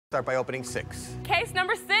Start by opening 6. Case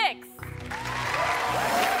number 6.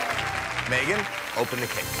 Megan, open the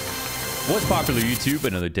case. What's popular YouTube?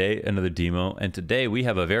 Another day, another demo, and today we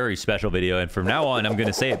have a very special video, and from now on I'm going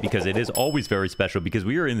to say it because it is always very special, because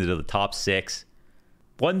we are into the top 6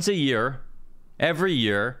 once a year, every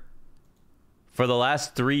year. For the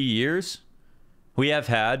last 3 years, we have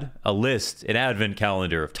had a list, an advent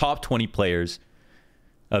calendar of top 20 players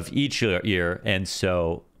of each year, and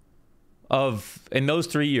so in those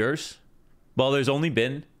 3 years, well, there's only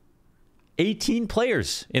been 18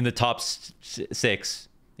 players in the top 6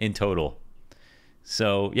 in total.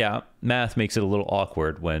 So yeah, math makes it a little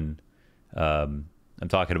awkward when I'm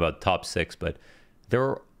talking about top 6, but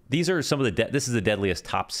these are some of this is the deadliest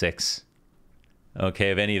top 6,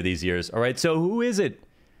 okay, of any of these years. All right, so who is it?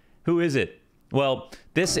 Who is it? Well,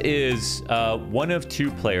 this is one of 2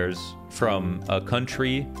 players from a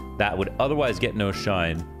country that would otherwise get no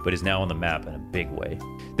shine, but is now on the map in a big way.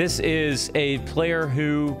 This is a player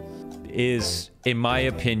who is, in my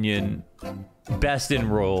opinion, best in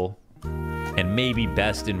role, and maybe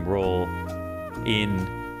best in role in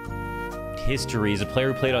history. He's a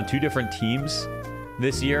player who played on 2 different teams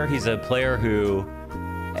this year. He's a player who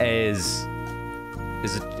is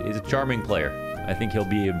a charming player. I think he'll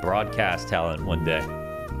be a broadcast talent one day.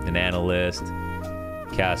 An analyst,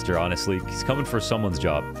 caster, honestly. He's coming for someone's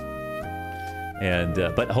job. And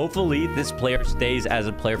but hopefully this player stays as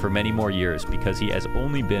a player for many more years, because he has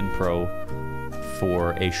only been pro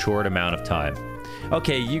for a short amount of time.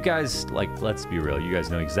 Okay, you guys, let's be real. You guys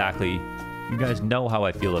know how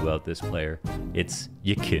I feel about this player. It's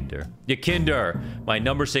Yakinder. Yakinder, my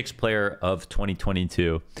number 6 player of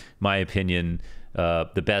 2022. My opinion,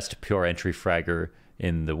 the best pure entry fragger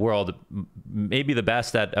in the world, maybe the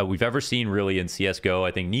best that we've ever seen really in CSGO. I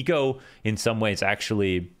think Nico in some ways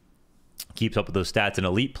actually keeps up with those stats, and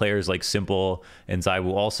elite players like Simple and Zai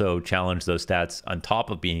will also challenge those stats on top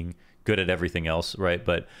of being good at everything else, right?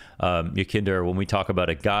 But Yakinder, when we talk about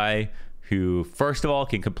a guy who, first of all,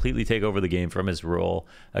 can completely take over the game from his role,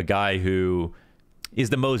 a guy who is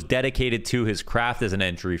the most dedicated to his craft as an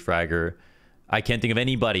entry fragger, I can't think of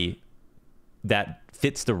anybody that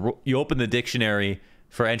fits you open the dictionary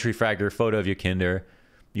for entry fragger, photo of Yakinder,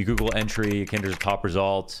 you Google entry, Yakinder's top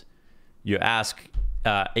result, you ask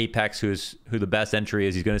Apex who the best entry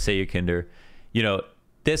is, he's going to say Yakinder. You know,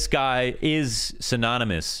 this guy is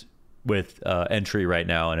synonymous with entry right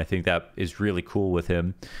now, and I think that is really cool with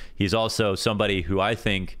him. He's also somebody who I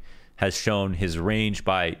think has shown his range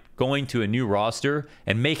by going to a new roster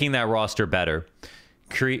and making that roster better.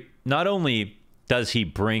 Not only does he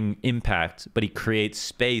bring impact, but he creates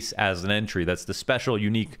space as an entry. That's the special,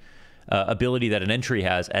 unique ability that an entry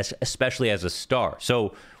has, especially as a star.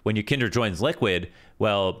 So when Yakinder joins Liquid,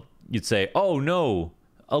 well, you'd say, oh no,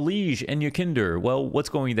 Alige and Yakinder. Well, what's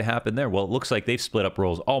going to happen there? Well, it looks like they've split up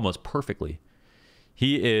roles almost perfectly.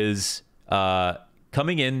 He is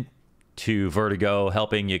coming in to Vertigo,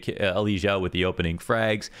 helping Alige out with the opening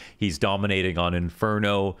frags. He's dominating on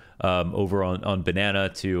Inferno over on Banana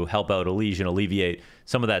to help out Alige and alleviate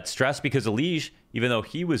some of that stress, because Alige, even though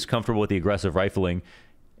he was comfortable with the aggressive rifling,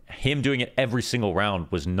 him doing it every single round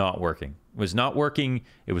was not working. It was not working.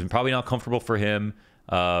 It was probably not comfortable for him.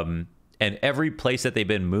 And every place that they've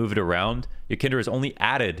been moved around, Yakinder has only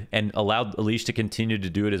added and allowed Alige to continue to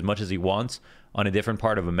do it as much as he wants on a different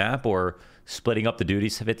part of a map, or splitting up the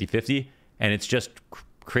duties 50-50. And it's just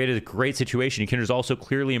created a great situation. Yakinder's also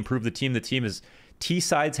clearly improved the team. The team is,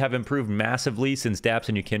 T-sides have improved massively since Daps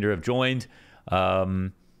and Yakinder have joined.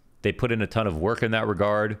 They put in a ton of work in that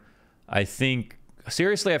regard. I think,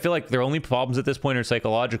 seriously, I feel like their only problems at this point are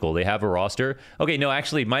psychological. They have a roster. Okay, no,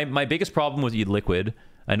 actually, my biggest problem with Liquid,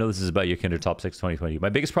 I know this is about Yakinder top 6 2020. My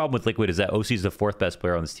biggest problem with Liquid is that OC is the 4th best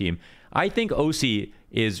player on this team. I think OC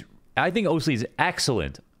is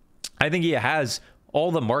excellent. I think he has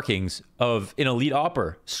all the markings of an elite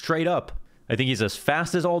opper, straight up. I think he's as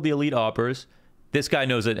fast as all the elite oppers. This guy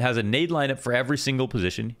knows it, has a nade lineup for every single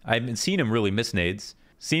position. I haven't seen him really miss nades.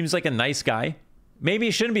 Seems like a nice guy. Maybe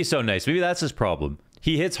he shouldn't be so nice. Maybe that's his problem.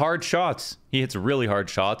 He hits hard shots. He hits really hard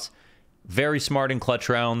shots. Very smart in clutch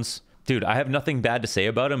rounds. Dude, I have nothing bad to say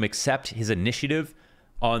about him except his initiative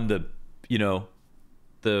on the, you know,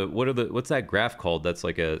 what's that graph called? That's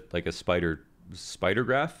like a spider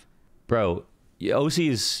graph? Bro,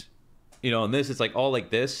 OC's, you know, on this, it's like all like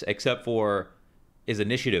this, except for his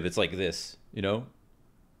initiative. It's like this, you know?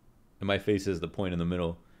 And my face is the point in the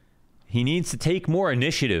middle. He needs to take more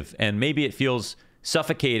initiative, and maybe it feels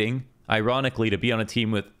suffocating, ironically, to be on a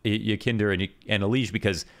team with Yakinder and Alige,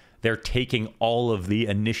 because they're taking all of the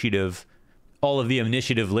initiative all of the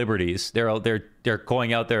initiative liberties. They're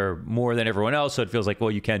going out there more than everyone else, so it feels like,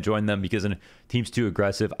 well, you can't join them because the team's too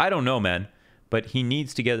aggressive. I don't know, man, but he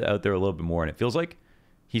needs to get out there a little bit more, and it feels like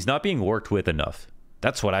he's not being worked with enough.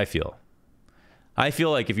 That's what I feel. I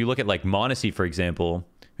feel like if you look at like Mondesi, for example,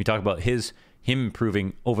 we talk about him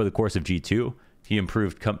improving over the course of G2. He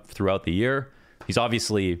improved throughout the year. He's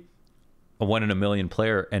obviously a 1 in a million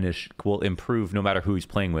player and will improve no matter who he's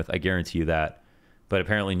playing with. I guarantee you that. But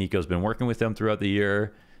apparently Nico's been working with them throughout the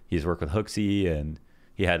year. He's worked with Hooksy, and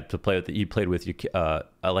he had to play with. He played with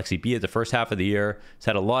Alexi B at the first half of the year. He's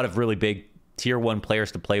had a lot of really big tier 1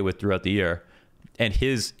 players to play with throughout the year, and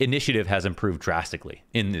his initiative has improved drastically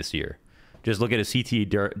in this year. Just look at his CT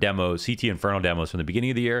demos, CT Inferno demos from the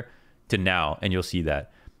beginning of the year to now, and you'll see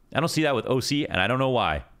that. I don't see that with OC, and I don't know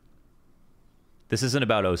why. This isn't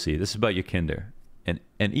about OC. This is about Yakinder. And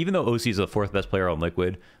even though OC is the 4th best player on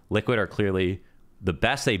Liquid are clearly the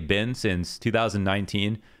best they've been since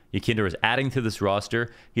 2019. Yakinder is adding to this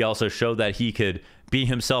roster. He also showed that he could be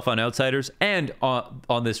himself on Outsiders and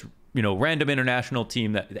on this, random international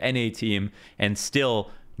team, the NA team, and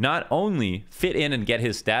still not only fit in and get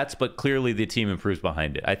his stats, but clearly the team improves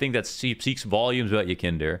behind it. I think that speaks volumes about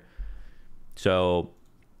Yakinder. So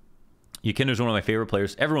Yakinder is one of my favorite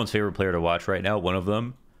players, everyone's favorite player to watch right now, one of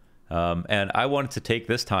them. And I wanted to take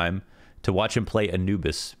this time to watch him play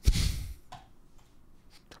Anubis.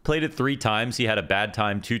 Played it 3 times. He had a bad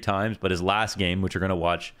time 2 times, but his last game, which you're going to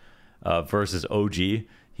watch versus OG, he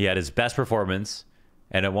had his best performance.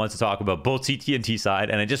 And I wanted to talk about both CT and T side,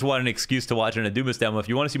 and I just want an excuse to watch an Anubis demo. If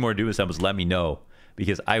you want to see more Anubis demos, let me know,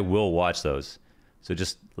 because I will watch those. So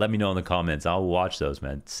just let me know in the comments. I'll watch those,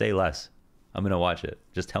 man. Say less. I'm going to watch it.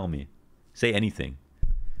 Just tell me. Say anything.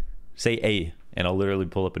 Say A, and I'll literally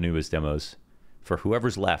pull up Anubis demos for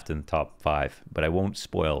whoever's left in the top 5, but I won't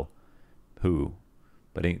spoil who.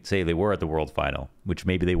 But say they were at the World Final, which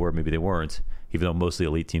maybe they were, maybe they weren't, even though most of the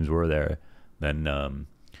elite teams were there, then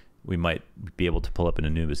we might be able to pull up an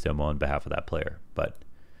Anubis demo on behalf of that player. But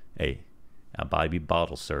hey, I'll be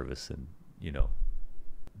bottle service, and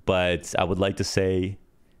But I would like to say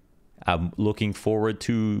I'm looking forward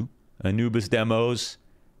to Anubis demos.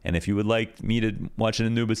 And if you would like me to watch an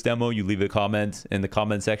Anubis demo, you leave a comment in the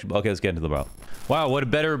comment section. Okay, let's get into the bro. Wow, what a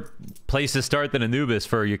better place to start than Anubis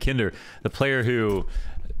for Yakinder, the player who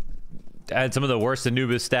had some of the worst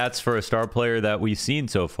Anubis stats for a star player that we've seen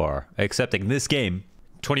so far, except in this game.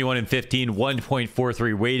 21 and 15,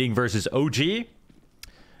 1.43 rating versus OG.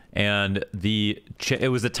 And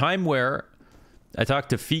it was a time where I talked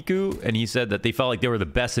to Fiku, and he said that they felt like they were the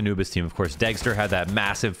best Anubis team. Of course, Dexter had that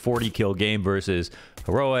massive 40-kill game versus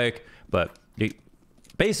Heroic, but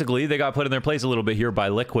basically they got put in their place a little bit here by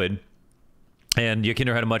Liquid. And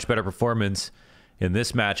Yakinder had a much better performance in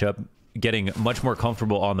this matchup, getting much more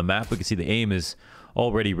comfortable on the map. We can see the aim is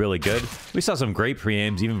already really good. We saw some great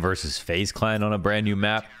pre-aims, even versus FaZe Clan on a brand new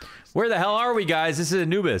map. Where the hell are we, guys? This is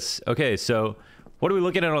Anubis. Okay, so what are we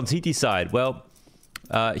looking at on CT side? Well,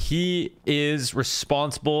 he is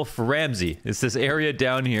responsible for Ramsey. It's this area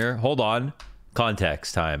down here. Hold on.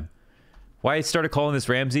 Context time. Why I started calling this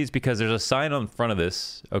Ramsey is because there's a sign on front of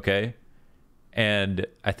this, okay? And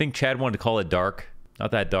I think Chad wanted to call it dark.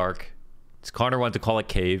 Not that dark. Connor wanted to call it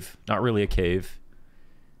cave. Not really a cave.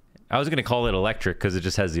 I was going to call it electric because it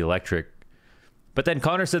just has the electric. But then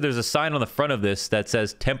Connor said there's a sign on the front of this that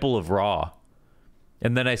says Temple of Raw.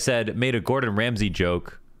 And then I said, made a Gordon Ramsay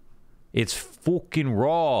joke. It's fucking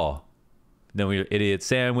raw. Then we idiot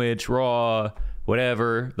sandwich, raw,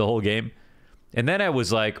 whatever, the whole game. And then I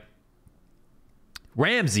was like,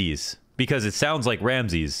 Ramses, because it sounds like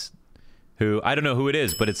Ramses, who I don't know who it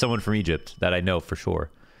is, but it's someone from Egypt that I know for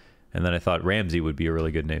sure. And then I thought Ramsey would be a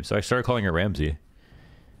really good name, so I started calling it Ramsey.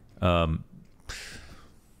 I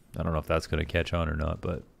don't know if that's going to catch on or not,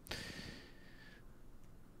 but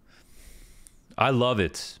I love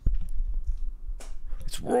it.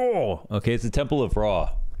 It's raw. Okay, it's the Temple of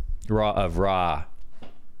Ra. Ra.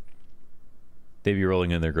 They'd be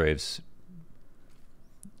rolling in their graves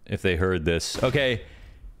if they heard this. Okay,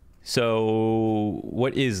 so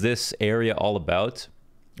what is this area all about?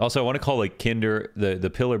 Also, I want to call like Kinder,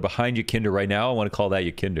 the pillar behind Yakinder right now, I want to call that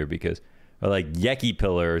Yakinder because, or like Yeki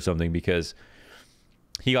pillar or something, because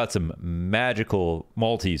he got some magical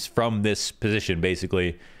multis from this position,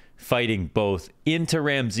 basically fighting both into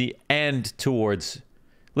Ramsey and towards.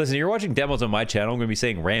 Listen, you're watching demos on my channel. I'm going to be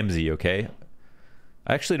saying Ramsey, okay?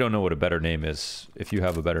 I actually don't know what a better name is, if you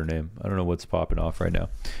have a better name. I don't know what's popping off right now.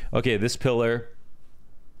 Okay, this pillar.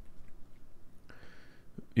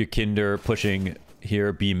 Yakinder pushing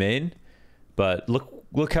here, B main. But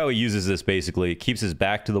look how he uses this, basically. Keeps his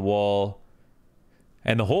back to the wall.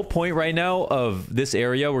 And the whole point right now of this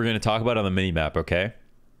area we're going to talk about on the mini-map, okay?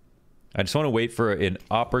 I just want to wait for an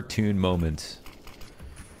opportune moment.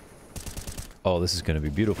 Oh, this is going to be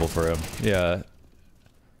beautiful for him. Yeah.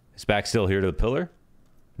 His back still here to the pillar.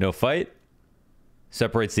 No fight.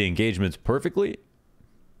 Separates the engagements perfectly.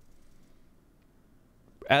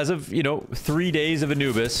 As of, you know, 3 days of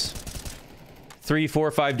Anubis. 3,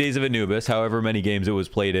 4, 5 days of Anubis. However many games it was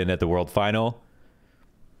played in at the World Final.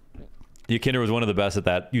 Yakinder was one of the best at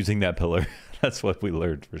that, using that pillar. That's what we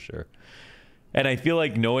learned for sure. And I feel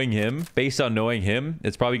like knowing him, based on knowing him,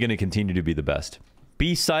 it's probably going to continue to be the best.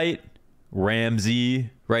 B site,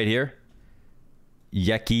 Ramsey right here.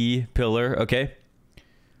 Yeki pillar, okay.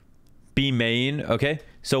 B main, okay.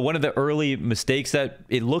 So one of the early mistakes that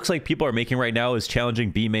it looks like people are making right now is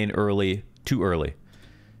challenging B main early, too early.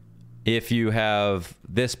 If you have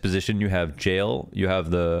this position, you have jail, you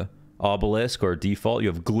have the obelisk or default, you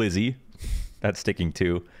have glizzy. That's sticking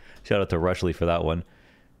too. Shout out to Rushley for that one.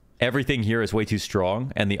 Everything here is way too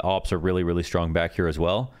strong, and the ops are really, really strong back here as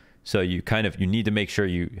well. So you need to make sure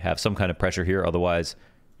you have some kind of pressure here, otherwise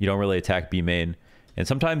you don't really attack B main. And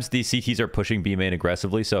sometimes these CTs are pushing B main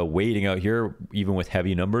aggressively, so waiting out here, even with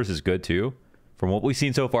heavy numbers, is good too. From what we've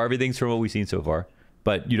seen so far, everything's from what we've seen so far.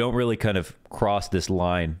 But you don't really kind of cross this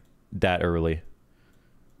line that early,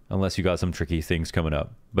 unless you got some tricky things coming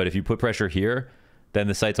up. But if you put pressure here, then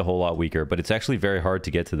the site's a whole lot weaker. But it's actually very hard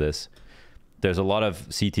to get to this. There's a lot of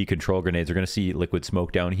CT control grenades. We're going to see liquid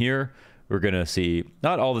smoke down here. We're going to see,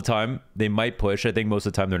 not all the time, they might push. I think most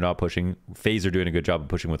of the time they're not pushing. FaZe are doing a good job of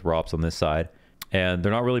pushing with ROPS on this side. And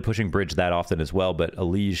they're not really pushing bridge that often as well. But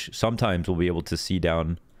Elige sometimes will be able to see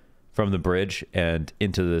down from the bridge and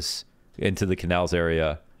into the canals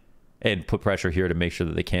area and put pressure here to make sure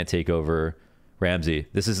that they can't take over Ramsey.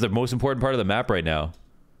 This is the most important part of the map right now,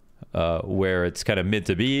 where it's kind of mid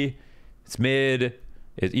to B. It's mid.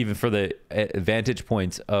 Even for the vantage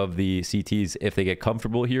points of the CTs, if they get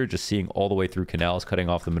comfortable here, just seeing all the way through canals, cutting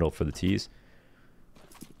off the middle for the Ts.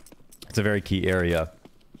 It's a very key area.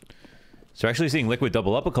 So actually seeing Liquid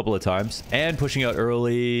double up a couple of times and pushing out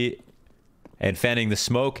early and fanning the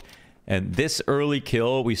smoke. And this early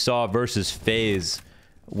kill we saw versus FaZe,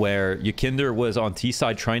 where Yakinder was on T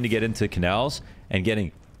side trying to get into canals and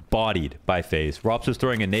getting bodied by FaZe. ROPS was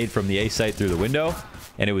throwing a nade from the A site through the window,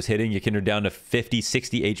 and it was hitting Yakinder down to 50,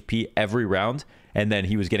 60 HP every round. And then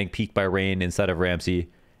he was getting peeked by Rain inside of Ramsey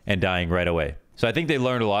and dying right away. So I think they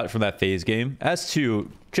learned a lot from that FaZe game. As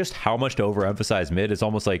to just how much to overemphasize mid, it's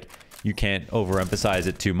almost like you can't overemphasize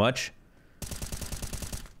it too much.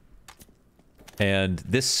 And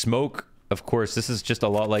this smoke, of course, this is just a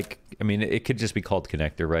lot like, I mean, it could just be called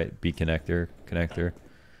connector, right? B connector, connector.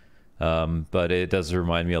 But it does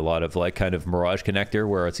remind me a lot of like kind of Mirage connector,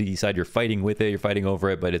 where on CT side you're fighting with it, you're fighting over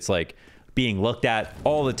it, but it's like being looked at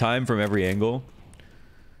all the time from every angle.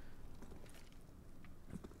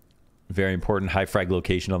 Very important high frag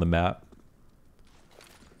location on the map.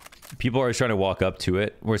 People are always trying to walk up to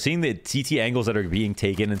it. We're seeing the CT angles that are being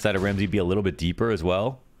taken inside of Ramsey be a little bit deeper as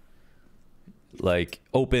well. Like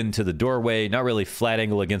open to the doorway, not really flat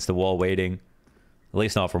angle against the wall waiting. At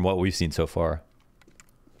least not from what we've seen so far.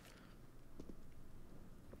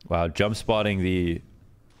 Wow, jump spotting the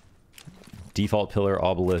default pillar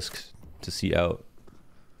obelisk to see out.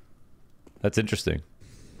 That's interesting.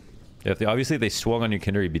 Obviously, if they swung on your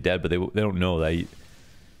Yakinder, you'd be dead, but they don't know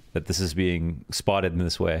that this is being spotted in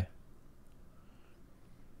this way.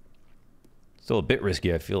 Still a bit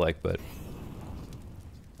risky, I feel like, but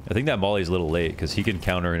I think that Molly's a little late because he can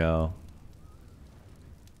counter now.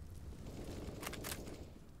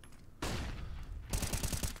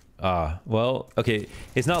 Well, okay.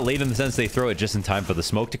 It's not late in the sense they throw it just in time for the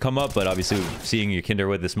smoke to come up, but obviously seeing Yakinder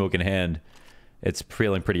with the smoke in hand, it's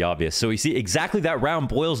feeling pretty obvious. So we see exactly that round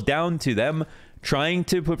boils down to them trying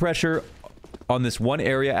to put pressure on this one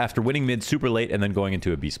area after winning mid super late and then going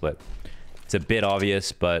into a B split. It's a bit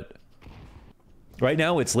obvious, but right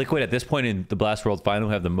now it's Liquid at this point in the Blast World Final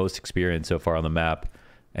who have the most experience so far on the map.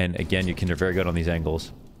 And again, Yakinder very good on these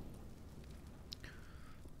angles.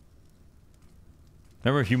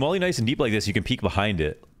 Remember, if you molly nice and deep like this, you can peek behind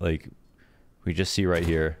it. Like we just see right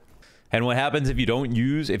here. And what happens if you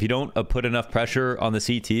don't put enough pressure on the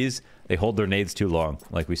CTs, they hold their nades too long.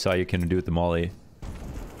 Like we saw Yakinder do with the molly.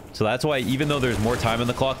 So that's why even though there's more time on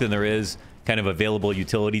the clock than there is kind of available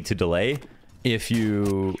utility to delay, if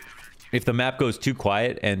the map goes too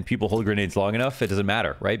quiet and people hold grenades long enough, it doesn't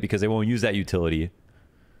matter, right? Because they won't use that utility.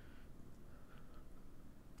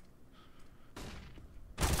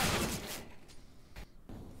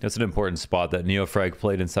 That's an important spot that Neofrag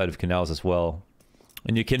played inside of canals as well.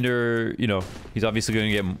 And Yakinder, you know, he's obviously going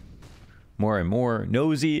to get more and more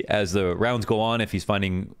nosy as the rounds go on, if he's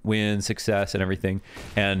finding win, success, and everything.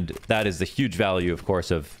 And that is the huge value, of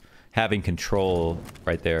course, of having control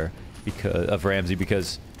right there because of Ramsey,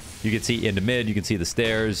 because you can see into mid, you can see the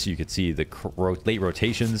stairs, you can see the late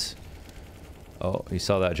rotations. Oh, you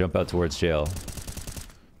saw that jump out towards jail.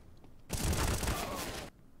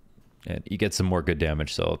 And you get some more good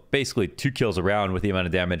damage. So basically 2 kills around with the amount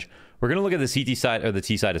of damage. We're going to look at the CT side, or the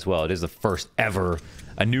T side as well. It is the first ever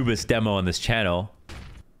Anubis demo on this channel.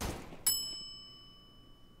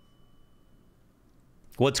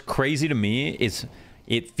 What's crazy to me is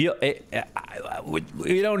we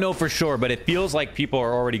don't know for sure, but it feels like people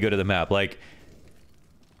are already good at the map. Like,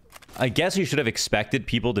 I guess you should have expected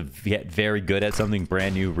people to get very good at something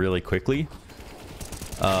brand new really quickly.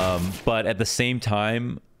 But at the same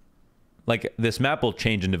time, like, this map will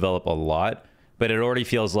change and develop a lot, but it already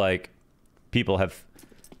feels like people have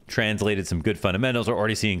translated some good fundamentals, or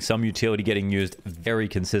already seeing some utility getting used very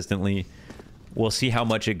consistently. We'll see how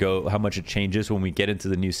much it changes when we get into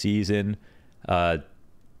the new season.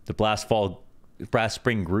 The Blast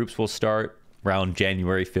Spring groups will start around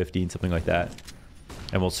January 15th, something like that.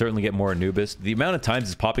 And we'll certainly get more Anubis. The amount of times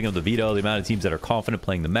it's popping up the veto, the amount of teams that are confident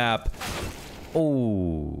playing the map.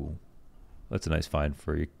 Oh, that's a nice find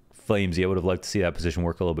for you, Flamesy. I would have liked to see that position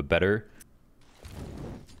work a little bit better.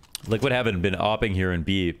 Liquid haven't been opping here in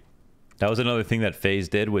B. That was another thing that FaZe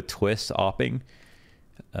did with Twist opping.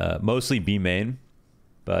 Mostly B main,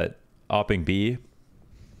 but opping B.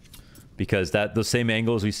 Because those same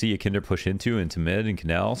angles we see Akinder push into mid and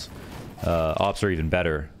canals, ops are even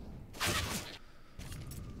better.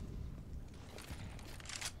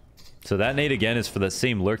 So that nade again is for the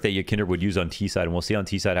same lurk that Yakinder would use on T side, and we'll see on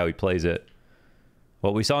T side how he plays it.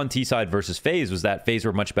 What we saw on T side versus FaZe was that FaZe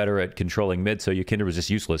were much better at controlling mid, so Yakinder was just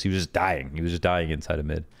useless. He was just dying. He was just dying inside of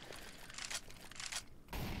mid.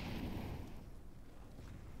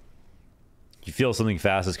 You feel something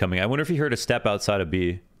fast is coming. I wonder if he heard a step outside of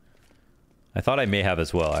B. I thought I may have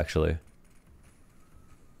as well, actually.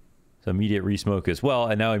 So immediate resmoke as well,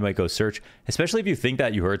 and now he might go search. Especially if you think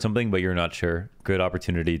that you heard something, but you're not sure. Good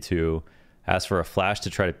opportunity to ask for a flash to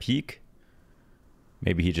try to peek.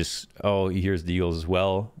 Maybe he just... Oh, he hears the Eagles as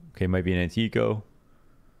well. Okay, might be an Antico.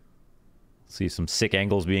 See some sick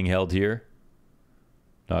angles being held here.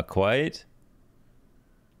 Not quite.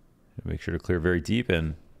 Make sure to clear very deep,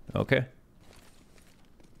 and... Okay.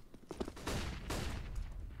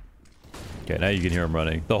 Okay, now you can hear him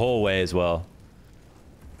running. The whole way as well.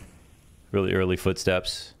 Really early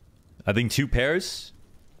footsteps. I think 2 pairs.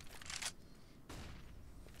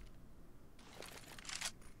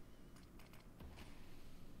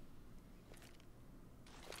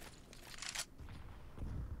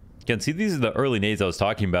 Again, see, these are the early nades I was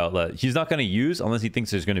talking about that he's not going to use unless he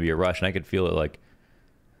thinks there's going to be a rush. And I could feel it like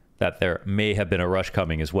that there may have been a rush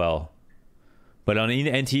coming as well. But on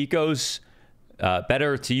Anticos,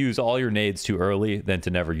 better to use all your nades too early than to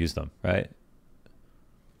never use them, right?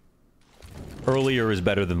 Earlier is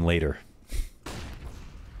better than later.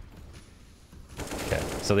 Okay,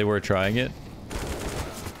 so they were trying it.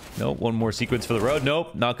 Nope, one more sequence for the road.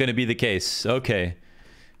 Nope, not going to be the case. Okay.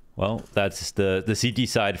 Well, that's the CT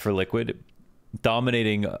side for Liquid.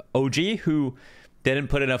 Dominating OG, who didn't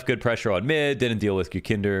put enough good pressure on mid, didn't deal with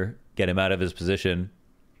Kukinder, get him out of his position.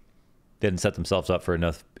 Didn't set themselves up for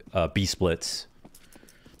enough B splits.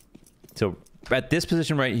 So at this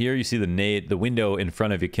position right here, you see the nade, the window in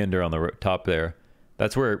front of Yakinder on the top there.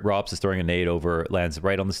 That's where Rops is throwing a nade over, lands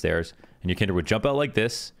right on the stairs. And Yakinder would jump out like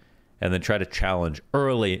this and then try to challenge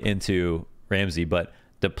early into Ramsey. But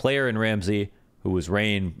the player in Ramsey, who was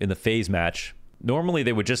Rain in the FaZe match, normally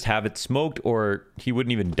they would just have it smoked, or he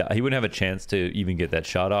wouldn't even die. He wouldn't have a chance to even get that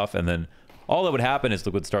shot off. And then all that would happen is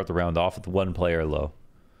Liquid start the round off with one player low.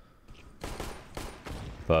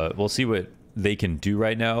 But we'll see what they can do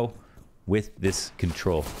right now with this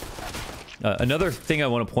control. Another thing I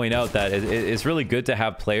want to point out that it's really good to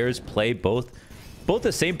have players play both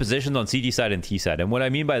the same positions on CT side and T side. And what I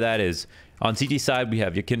mean by that is on CT side, we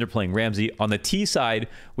have Yakinder playing Ramsey. On the T side,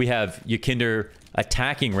 we have Yakinder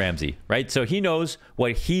attacking Ramsey, right? So he knows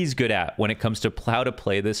what he's good at when it comes to how to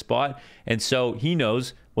play this spot. And so he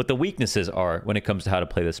knows what the weaknesses are when it comes to how to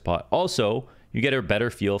play this spot. Also, you get a better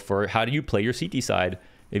feel for how do you play your CT side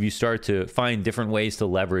if you start to find different ways to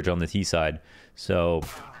leverage on the T side. So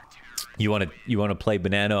you want to play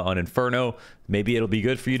Banana on Inferno. Maybe it'll be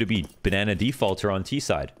good for you to be Banana defaulter on T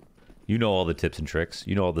side. You know all the tips and tricks.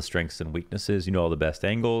 You know all the strengths and weaknesses. You know all the best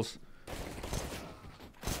angles.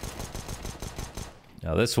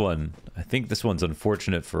 Now this one, I think this one's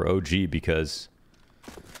unfortunate for OG because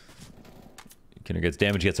Kinder gets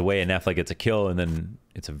damage, gets away, and Nafli gets a kill, and then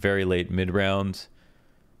it's a very late mid-round.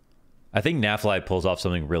 I think Nafli pulls off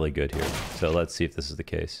something really good here. So let's see if this is the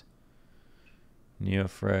case.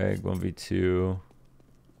 Neofrag, 1v2.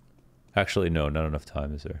 Actually, no, not enough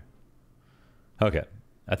time, is there? Okay.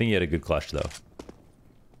 I think he had a good clutch, though.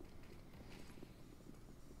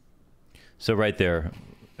 So right there,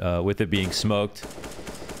 with it being smoked.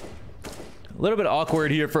 A little bit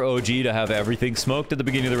awkward here for OG to have everything smoked at the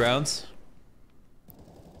beginning of the rounds.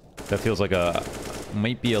 That feels like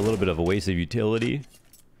might be a little bit of a waste of utility.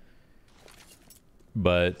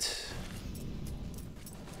 But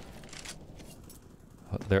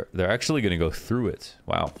they're actually going to go through it.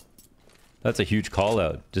 Wow. That's a huge call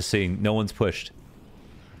out. Just saying no one's pushed.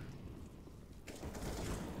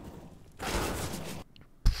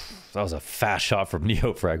 That was a fast shot from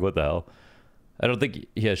Neofrag. What the hell? I don't think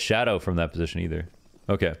he has shadow from that position either.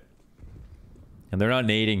 Okay. And they're not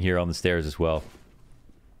nading here on the stairs as well.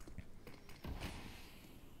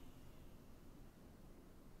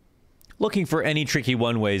 Looking for any tricky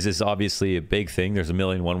one-ways is obviously a big thing. There's a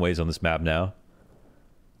million one-ways on this map now.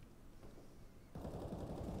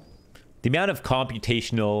 The amount of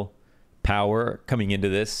computational power coming into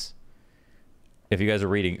this, if you guys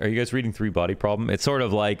are you guys reading Three Body Problem? It's sort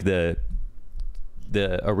of like the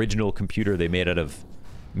original computer they made out of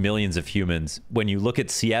millions of humans. When you look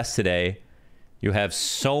at CS today, you have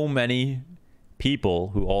so many people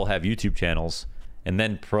who all have YouTube channels, and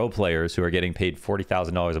then pro players who are getting paid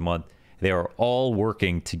 $40,000 a month. They are all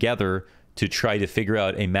working together to try to figure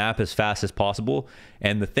out a map as fast as possible.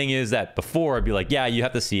 And the thing is that before, I'd be like, yeah, you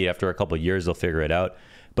have to see it. After a couple of years, they'll figure it out.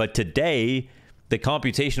 But today, the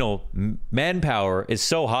computational manpower is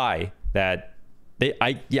so high that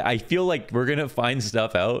I feel like we're going to find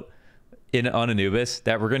stuff out on Anubis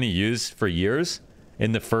that we're going to use for years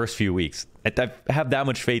in the first few weeks. I have that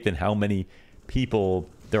much faith in how many people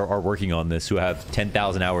there are working on this who have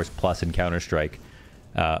 10,000 hours plus in Counter-Strike.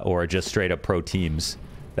 Or just straight up pro teams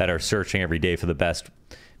that are searching every day for the best.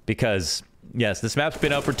 Because, yes, this map's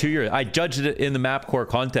been out for 2 years. I judged it in the Map Core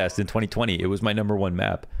contest in 2020. It was my #1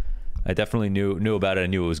 map. I definitely knew about it. I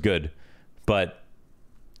knew it was good. But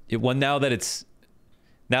now that it's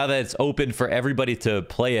open for everybody to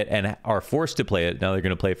play it and are forced to play it, now they're going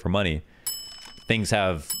to play it for money, things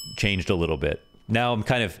have changed a little bit. Now I'm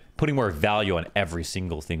kind of putting more value on every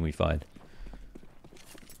single thing we find.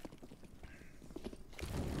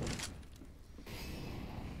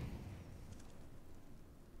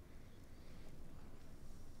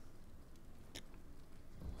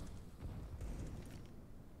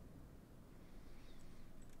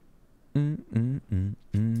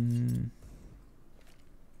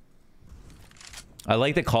 I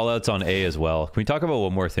like the callouts on A as well. Can we talk about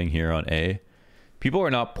one more thing here on A? People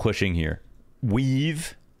are not pushing here.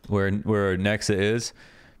 Weave, where Nexa is,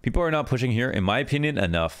 people are not pushing here, in my opinion,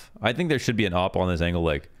 enough. I think there should be an op on this angle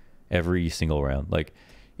like every single round. Like,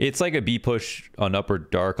 it's like a B push on upper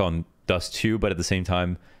dark on Dust 2, but at the same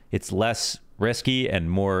time, it's less risky and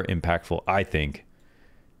more impactful, I think.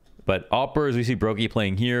 But oppers, we see Brokey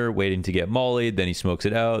playing here, waiting to get mollied, then he smokes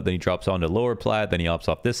it out, then he drops onto lower plat, then he ops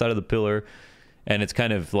off this side of the pillar. And it's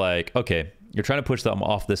kind of like, okay, you're trying to push them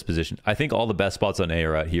off this position. I think all the best spots on A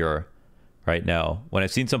are out here right now. When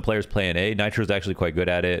I've seen some players play in A, Nitro's actually quite good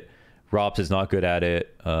at it. Rops is not good at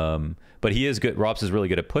it. But he is good. Rops is really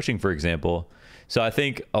good at pushing, for example. So I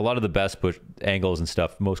think a lot of the best push angles and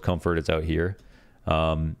stuff, most comfort is out here.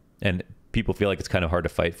 And people feel like it's kind of hard to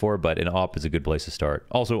fight for, but an op is a good place to start.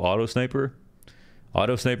 Also, auto sniper.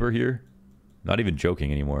 Auto sniper here. Not even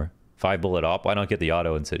joking anymore. 5-bullet op. Why not get the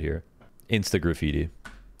auto and sit here? Insta graffiti.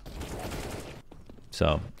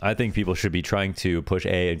 So I think people should be trying to push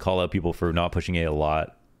A and call out people for not pushing A a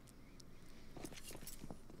lot.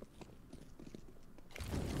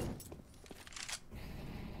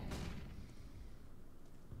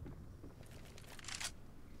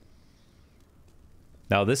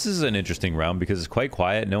 Now this is an interesting round because it's quite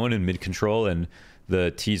quiet. No one in mid control, and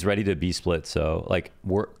the T's ready to B split. So like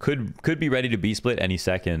could be ready to B split any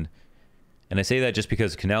second. And I say that just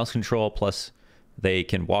because Canal's control, plus they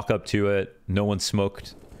can walk up to it. No one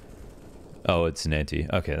smoked. Oh, it's an anti.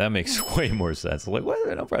 Okay, that makes way more sense. Like, why is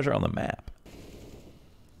there no pressure on the map?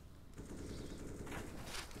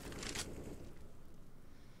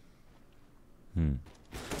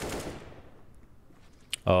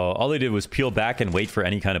 Oh, all they did was peel back and wait for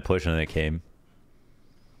any kind of push, and then it came.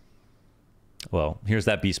 Well, here's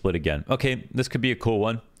that B split again. Okay, this could be a cool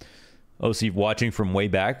one. OC watching from way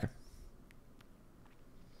back.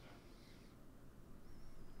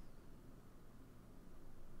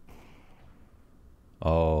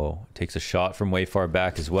 Oh, Takes a shot from way far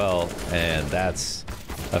back as well. And that's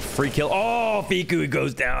a free kill. Oh, Fiku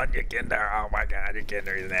goes down. Yakinder. Oh my god,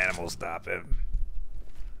 Yakinder is an animal. Stop him.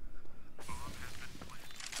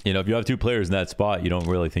 You know, if you have two players in that spot, you don't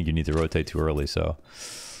really think you need to rotate too early. So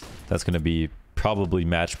that's going to be probably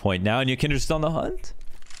match point now. And Yakinder's still on the hunt.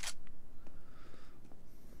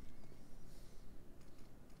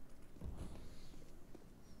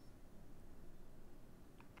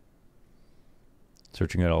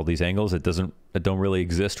 Searching at all these angles that don't really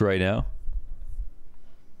exist right now.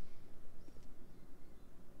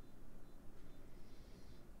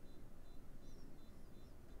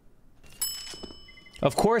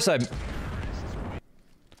 Of course I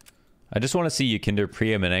just want to see Yakinder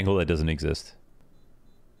preem an angle that doesn't exist.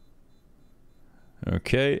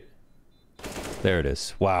 Okay. There it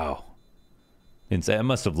is. Wow. Insane. It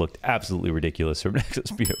must have looked absolutely ridiculous from next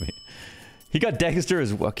to POV. He got Dexter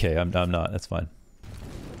as well. Okay, I'm not. That's fine.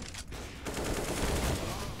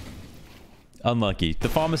 Unlucky. The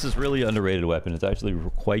FAMAS is really underrated weapon. It's actually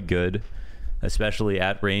quite good, especially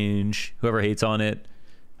at range. Whoever hates on it,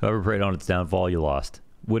 whoever preyed on its downfall, you lost.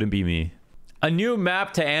 Wouldn't be me. A new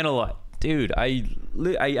map to analyze. Dude, I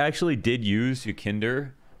actually did use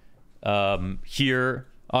Yakinder here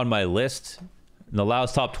on my list in the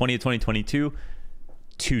Laos Top 20 of 2022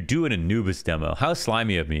 to do an Anubis demo. How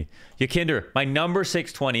slimy of me. Yakinder, my number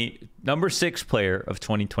 6 player of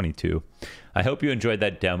 2022. I hope you enjoyed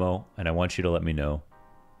that demo, and I want you to let me know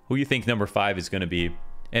who you think number 5 is going to be,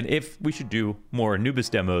 and if we should do more Anubis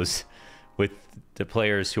demos with the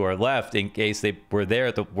players who are left in case they were there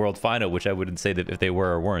at the World Final, which I wouldn't say that if they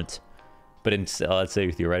were or weren't. But let's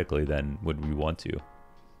say theoretically, then would we want to?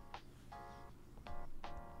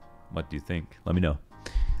 What do you think? Let me know.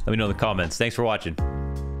 Let me know in the comments. Thanks for watching.